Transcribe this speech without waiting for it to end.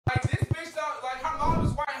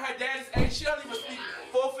and she don't even speak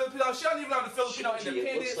full Filipino. She don't even know the Filipino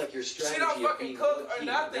independence. Like she don't fucking cook or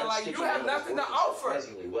nothing. Like you have nothing to offer.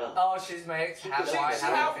 Well. Oh, she's mixed. She's a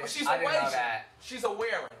Asian. She's a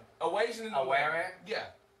wearing. A Asian and a wearing. Yeah.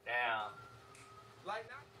 Damn. Like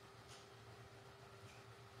that.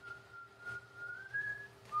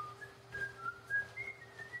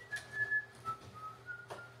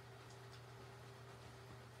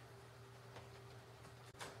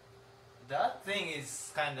 That thing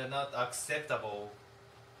is kinda not acceptable,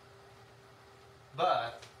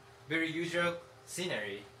 but very usual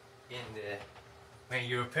scenery in the when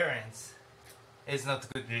your parents is not a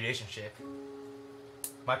good relationship.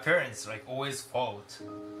 My parents like always fought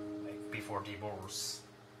like before divorce,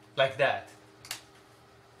 like that.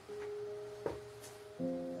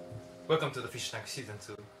 Welcome to the Fishtank season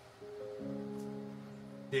 2.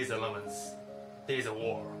 There's a romance, there's a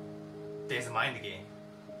war, there's a mind game.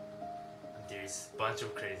 There's a bunch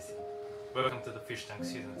of crazy. Welcome to the Fishtank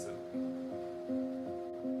season 2.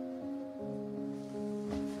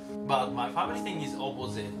 But my family thing is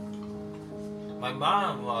opposite. My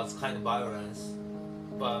mom was kind of violent,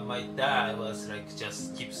 but my dad was like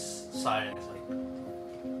just keeps silent. Like,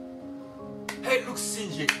 hey, look,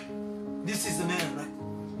 Shinji, this is the man. Like,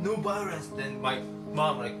 no violence. Then my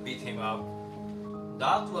mom like beat him up.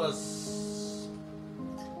 That was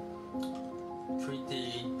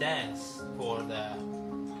pretty intense for the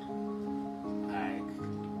like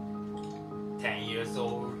 10 years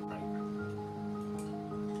old